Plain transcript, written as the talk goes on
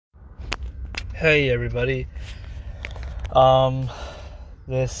Hey everybody.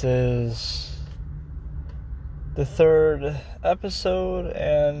 This is the third episode,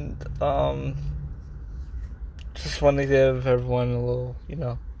 and just want to give everyone a little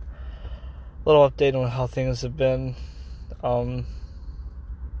update on how things have been. I'm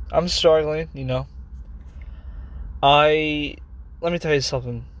struggling, Let me tell you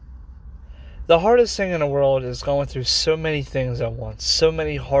something. The hardest thing in the world is going through so many things at once, so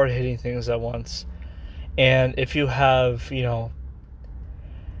many hard-hitting things at once. And if you have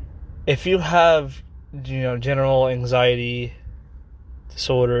general anxiety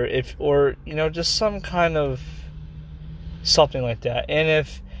disorder, just some kind of something like that, and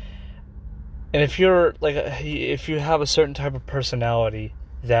if you're if you have a certain type of personality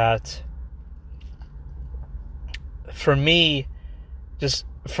that, for me, just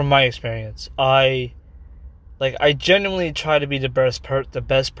from my experience, I genuinely try to be the best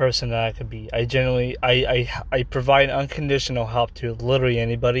person that I could be. I provide unconditional help to literally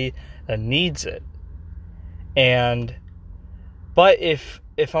anybody that needs it. But if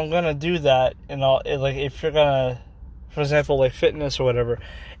I'm gonna do that, if you're gonna, for example, like fitness or whatever,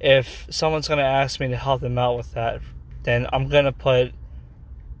 if someone's gonna ask me to help them out with that, then I'm gonna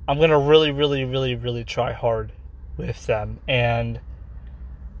really, really, really, really try hard with them, and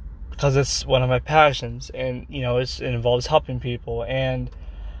because it's one of my passions, and it involves helping people, and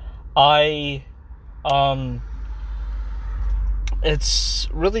it's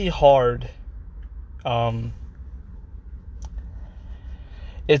really hard.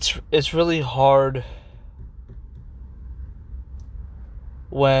 It's really hard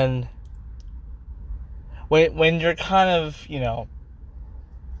when you're kind of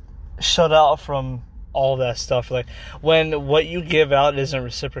shut out from all that stuff, like when what you give out isn't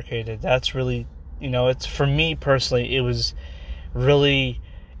reciprocated. That's really, it's, for me personally, it was really,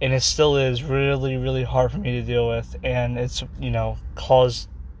 and it still is really, really hard for me to deal with, and it's caused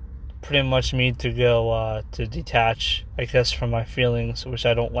pretty much me to go to detach, I guess, from my feelings, which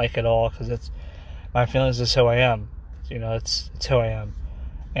I don't like at all, because my feelings is who I am. It's who I am.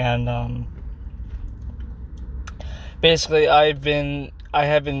 And basically I've been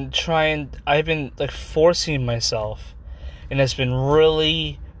forcing myself, and it's been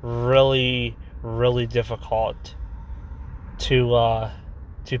really, really, really difficult to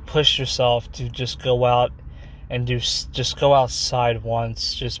push yourself to just go out and just go outside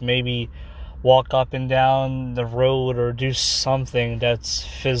once, just maybe walk up and down the road, or do something that's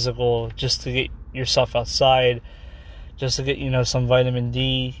physical, just to get yourself outside, just to get some vitamin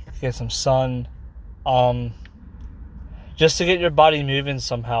D, get some sun, just to get your body moving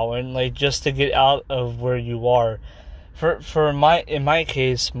somehow, and just to get out of where you are. In my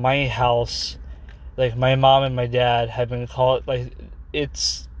case, my house, my mom and my dad have been called, I've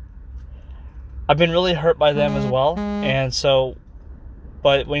been really hurt by them as well, and so,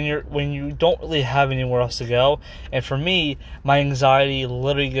 but when you don't really have anywhere else to go, and for me, my anxiety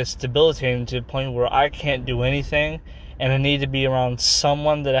literally gets debilitating to the point where I can't do anything, and I need to be around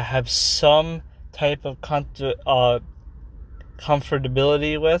someone that I have some type of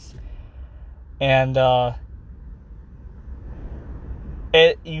comfortability with, and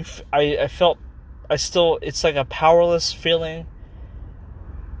it's like a powerless feeling,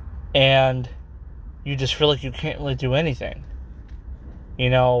 and you just feel like you can't really do anything.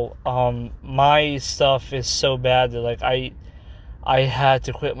 My stuff is so bad that I had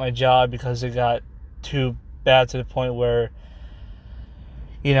to quit my job because it got too bad to the point where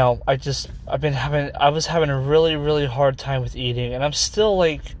I was having a really, really hard time with eating, and I'm still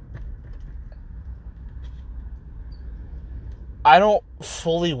I don't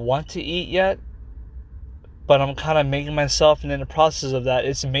fully want to eat yet, but I'm kind of making myself, and in the process of that,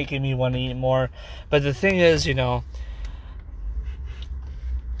 it's making me want to eat more. But the thing is,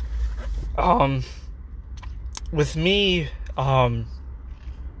 with me,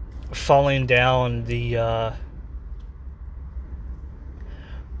 falling down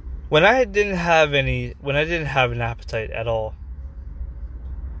when I didn't have an appetite at all,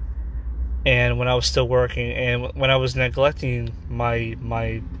 and when I was still working, and when I was neglecting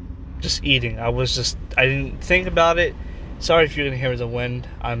my just eating, I didn't think about it. Sorry if you can hear the wind.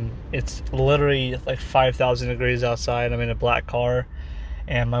 It's literally 5,000 degrees outside. I'm in a black car,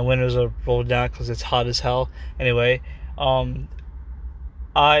 and my windows are rolled down because it's hot as hell. Anyway, I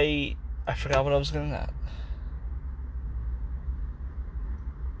forgot what I was getting at.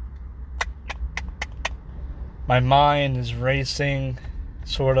 My mind is racing,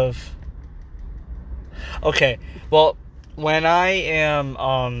 sort of. Okay, well, when I am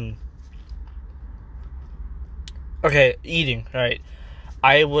eating, right,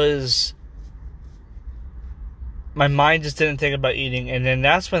 I was my mind just didn't think about eating, and then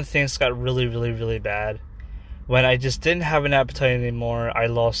that's when things got really, really, really bad. When I just didn't have an appetite anymore, I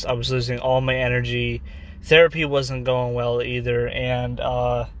was losing all my energy. Therapy wasn't going well either, and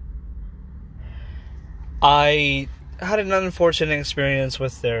I had an unfortunate experience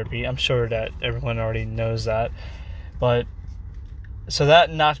with therapy. I'm sure that everyone already knows that, but so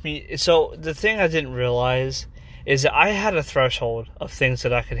that knocked me. So the thing I didn't realize is that I had a threshold of things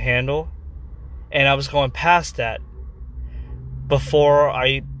that I could handle, and I was going past that before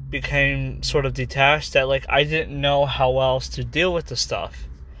I became sort of detached, that like I didn't know how else to deal with the stuff.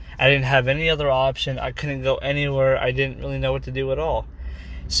 I didn't have any other option. I couldn't go anywhere. I didn't really know what to do at all.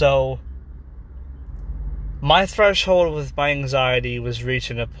 So my threshold with my anxiety was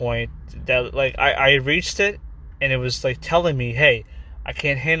reaching a point that like I reached it, and it was like telling me, hey, I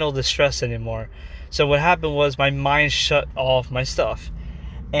can't handle the stress anymore. So what happened was my mind shut off my stuff.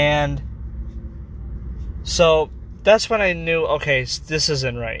 And so that's when I knew, okay, this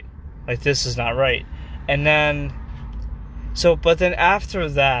isn't right. Like, this is not right. And then, but then after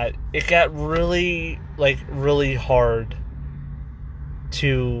that, it got really, like, really hard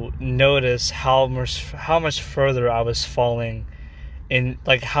to notice how much further I was falling in,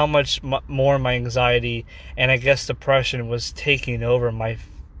 like, how much more my anxiety and I guess depression was taking over my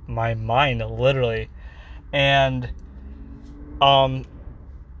mind, literally. And,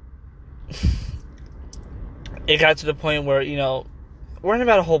 it got to the point where, worrying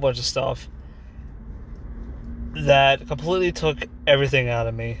about a whole bunch of stuff that completely took everything out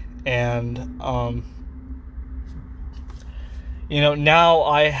of me. And, now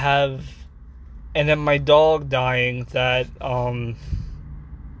I have, and then my dog dying, that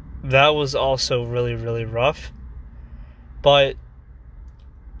was also really, really rough. But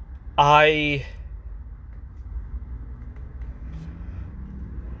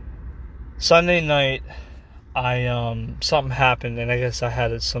Sunday night, something happened, and I guess I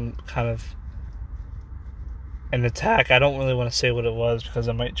had some kind of an attack. I don't really want to say what it was because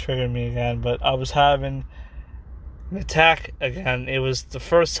it might trigger me again, but I was having an attack again. It was the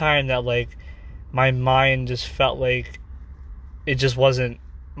first time that, like, my mind just felt like it just wasn't,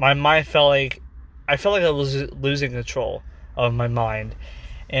 my mind felt like, I felt like I was losing control of my mind,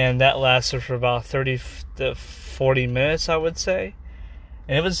 and that lasted for about 30 to 40 minutes, I would say,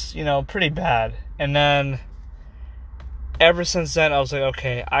 and it was, pretty bad. And then ever since then, I was like,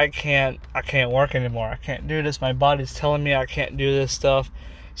 okay, I can't work anymore. I can't do this. My body's telling me I can't do this stuff.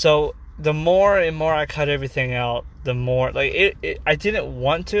 So the more and more I cut everything out, the more, like, I didn't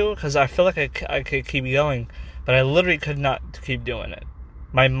want to, because I feel like I could keep going, but I literally could not keep doing it.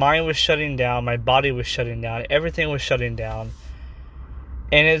 My mind was shutting down. My body was shutting down. Everything was shutting down.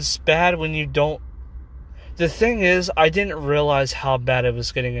 And it's bad when you don't. The thing is, I didn't realize how bad it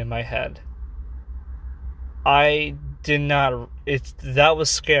was getting in my head. I did not. That was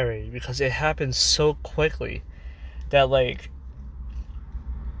scary because it happened so quickly that, like,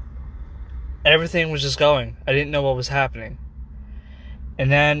 everything was just going. I didn't know what was happening.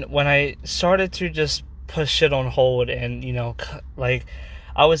 And then when I started to just put shit on hold and, like,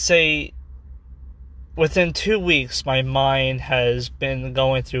 I would say within 2 weeks, my mind has been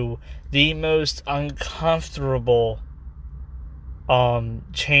going through the most uncomfortable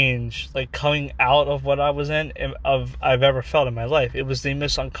change, like, coming out of what I was in, I've ever felt in my life. It was the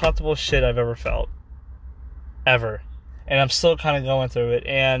most uncomfortable shit I've ever felt. Ever. And I'm still kind of going through it.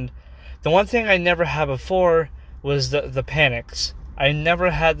 And the one thing I never had before was the panics. I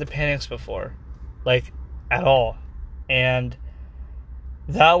never had the panics before. Like, at all. And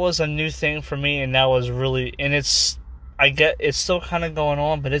that was a new thing for me, and that was really, and it's still kind of going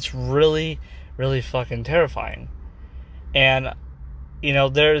on, but it's really, really fucking terrifying. And,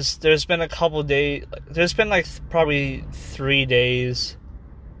 there's been a couple days, there's been like probably 3 days,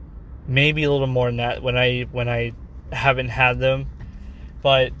 maybe a little more than that, when I haven't had them,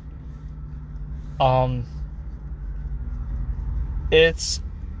 but, it's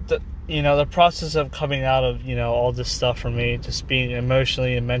the process of coming out of, all this stuff for me, just being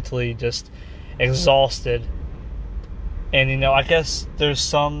emotionally and mentally just exhausted. And, I guess there's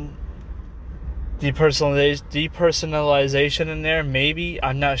some depersonalization in there, maybe,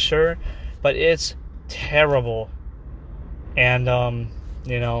 I'm not sure, but it's terrible. And,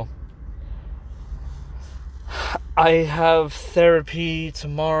 I have therapy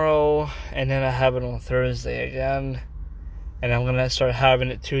tomorrow, and then I have it on Thursday again. And I'm gonna start having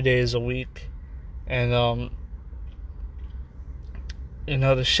it 2 days a week. And,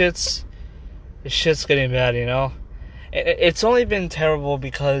 the shit's getting bad, It's only been terrible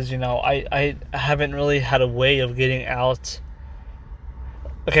because, I haven't really had a way of getting out.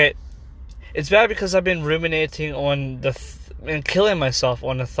 Okay, it's bad because I've been ruminating on and killing myself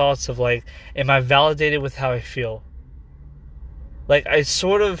on the thoughts of like, am I validated with how I feel? Like, I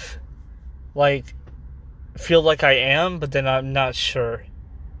sort of like feel like I am, but then I'm not sure.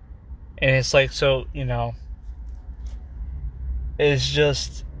 And it's like, so, you know, it's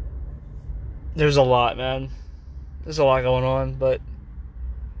just, there's a lot, man. There's a lot going on, but,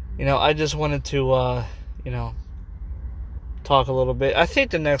 you know, I just wanted to, you know, talk a little bit. I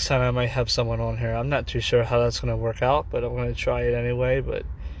think the next time I might have someone on here. I'm not too sure how that's going to work out, but I'm going to try it anyway. But,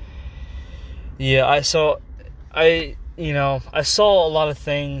 yeah, I saw a lot of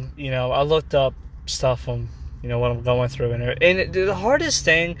things, you know, I looked up stuff on, you know, what I'm going through. And the hardest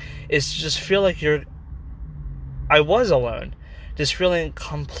thing is to just feel like I was alone. Just feeling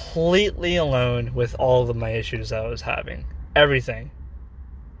completely alone with all of my issues that I was having. Everything.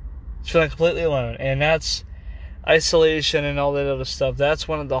 Just feeling completely alone. And that's isolation and all that other stuff. That's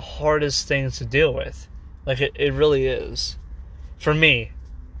one of the hardest things to deal with. Like, it really is. For me.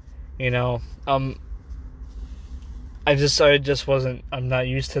 You know, I just wasn't, I'm not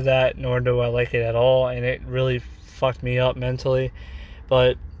used to that, nor do I like it at all, and it really fucked me up mentally.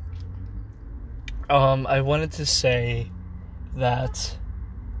 But, I wanted to say that,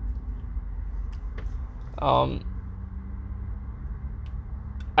 I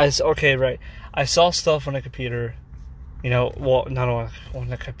saw stuff on the computer, you know, well, not on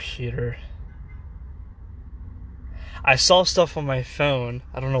the computer. I saw stuff on my phone.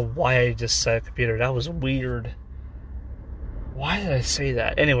 I don't know why I just said computer, that was weird. Why did I say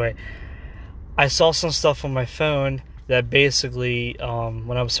that? Anyway, I saw some stuff on my phone that basically,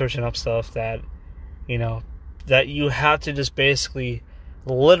 when I was searching up stuff, that, you know, that you have to just basically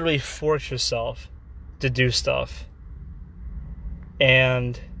literally force yourself to do stuff.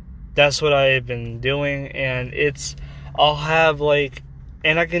 And that's what I've been doing. And I'll have like,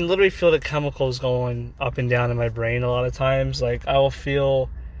 and I can literally feel the chemicals going up and down in my brain a lot of times. Like, I'll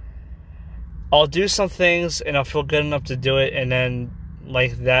do some things and I'll feel good enough to do it, and then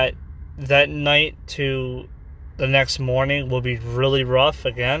like that night to the next morning will be really rough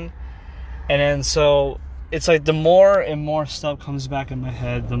again. And then so it's like the more and more stuff comes back in my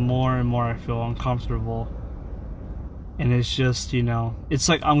head, the more and more I feel uncomfortable. And it's just, you know, it's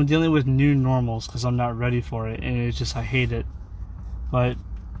like I'm dealing with new normals because I'm not ready for it, and it's just, I hate it. But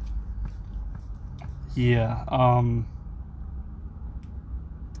yeah,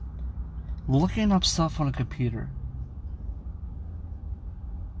 looking up stuff on a computer.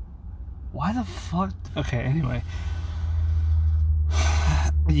 Why the fuck? Okay, anyway.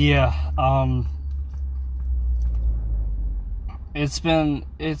 Yeah, it's been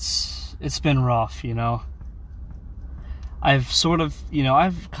rough, you know. I've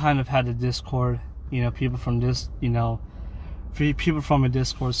kind of had a Discord, you know, people from a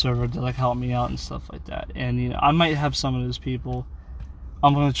Discord server to like help me out and stuff like that. And, you know, I might have some of those people.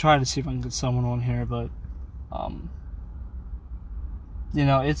 I'm going to try to see if I can get someone on here, but, you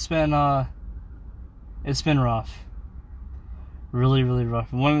know, it's been rough. Really, really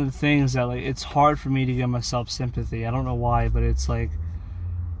rough. One of the things that, like, it's hard for me to give myself sympathy. I don't know why, but it's like,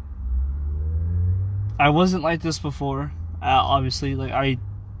 I wasn't like this before. Obviously, like,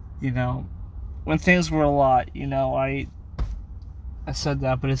 you know, when things were a lot, you know, I said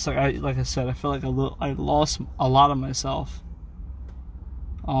that, but it's like, like I said, I feel like I lost a lot of myself.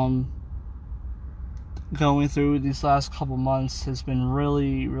 Going through these last couple months has been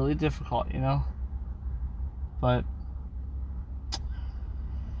really, really difficult, you know. But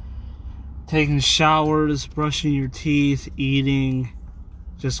taking showers, brushing your teeth, eating,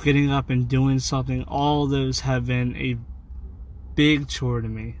 just getting up and doing something, all those have been a big chore to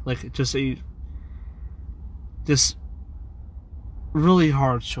me. Like, just really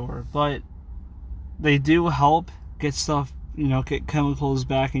hard chore. But they do help get stuff, you know, get chemicals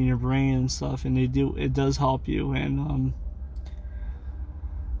back in your brain and stuff, and it does help you. And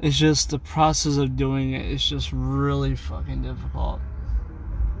it's just the process of doing it is just really fucking difficult.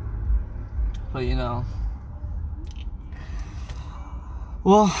 But, you know,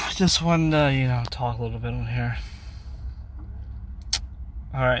 well, just wanted to, you know, talk a little bit on here.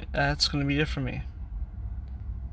 Alright, that's gonna be it for me.